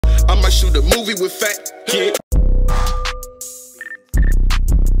I might shoot a movie with fat kid.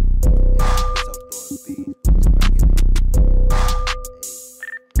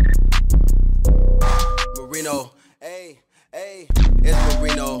 Marino, hey, it's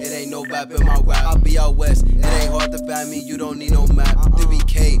Marino. It ain't no rap in my rap. I be out west. It ain't hard to find me. You don't need no map. WK, we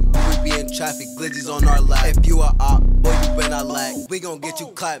be in traffic. Glizzies on our lap. If you a op, boy, you better not lack. We gon' get you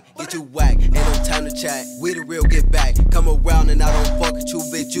clapped, get you whack. Ain't no time to chat. We the real get back. Come around and I don't fuck with you,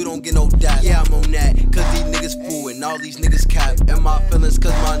 bitch. You don't get no dap. Yeah, I'm on that. Cause these niggas fool and all these niggas cap. And my feelings,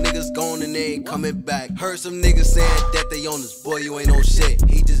 cause my niggas gone and they ain't coming back. Heard some niggas saying that they on this. Boy, you ain't no shit.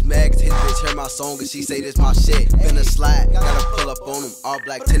 He just mad cause his bitch heard my song and she say this my shit. Finna slide, gotta pull up on him. All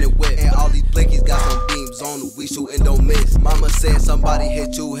black tinted whip. And all these blinkies got some beams on them. We shootin' don't miss. Mama said somebody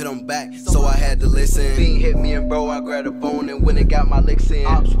hit you, hit him back. So I had to listen. Fiend hit me and bro, I grabbed the phone and when it got my licks in.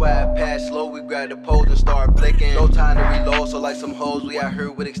 Op swag, pass slow, we grabbed the pole and start blinking. No time to reload, so like some hoes, we out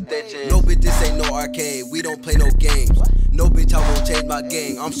here with extensions. No bitch, this ain't no arcade, we don't play no games. No bitch, I won't change my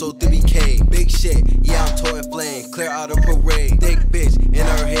gang, I'm so 3K. Big shit, yeah, I'm toting flame. Clear out a parade. Thick bitch, in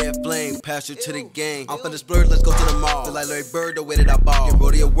her head flame. Pass her to the gang. I'm finna splurge, let's go to the mall. Feel like Larry Bird, the way that I ball. Give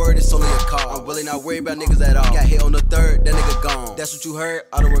Brody a word, it's only a call. I'm really not worried about niggas at all. Got hit on the third, that nigga gone. That's what you heard,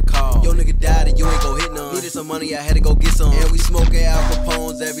 I don't recall. Yo, nigga died and you ain't gon' hit none. Needed some money, I had to go get some. And we smoking Al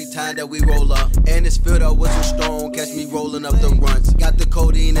Capones every time that we roll up. And it's filled up with some strong. Catch me rolling up the runts. Got the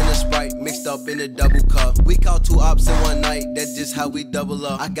codeine and the Sprite mixed up in a double cup. We caught 2 ops in one night, that's just how we double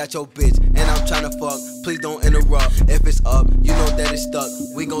up. I got your bitch, and I'm tryna fuck. Please don't interrupt. If it's up, you know that it's stuck.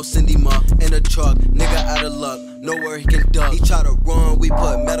 We gon' send him up in a truck. Nigga out of luck, nowhere he can duck. He try to run, we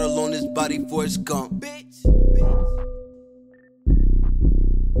put metal on his body for his skunk. Bitch.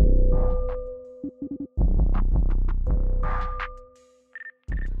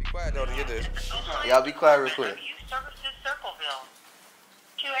 Be quiet though to get this. Y'all be quiet real quick. Services Circleville.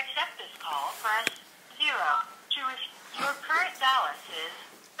 To accept this call, press 0. Your current balance is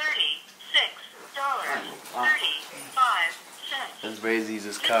 $36.35. That's crazy,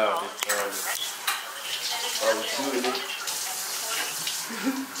 this card. Oh, shoot it.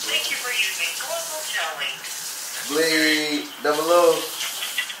 Thank you for using Global Towing. Bleed, double O.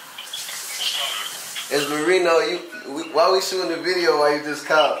 It's Marino. Why we shooting the video while you just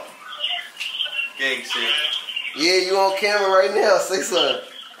called? Gang shit. Yeah, you on camera right now. Say something.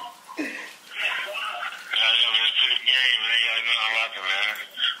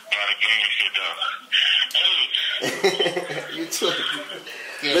 You too.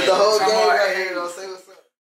 But the whole game right here, you know what I'm saying?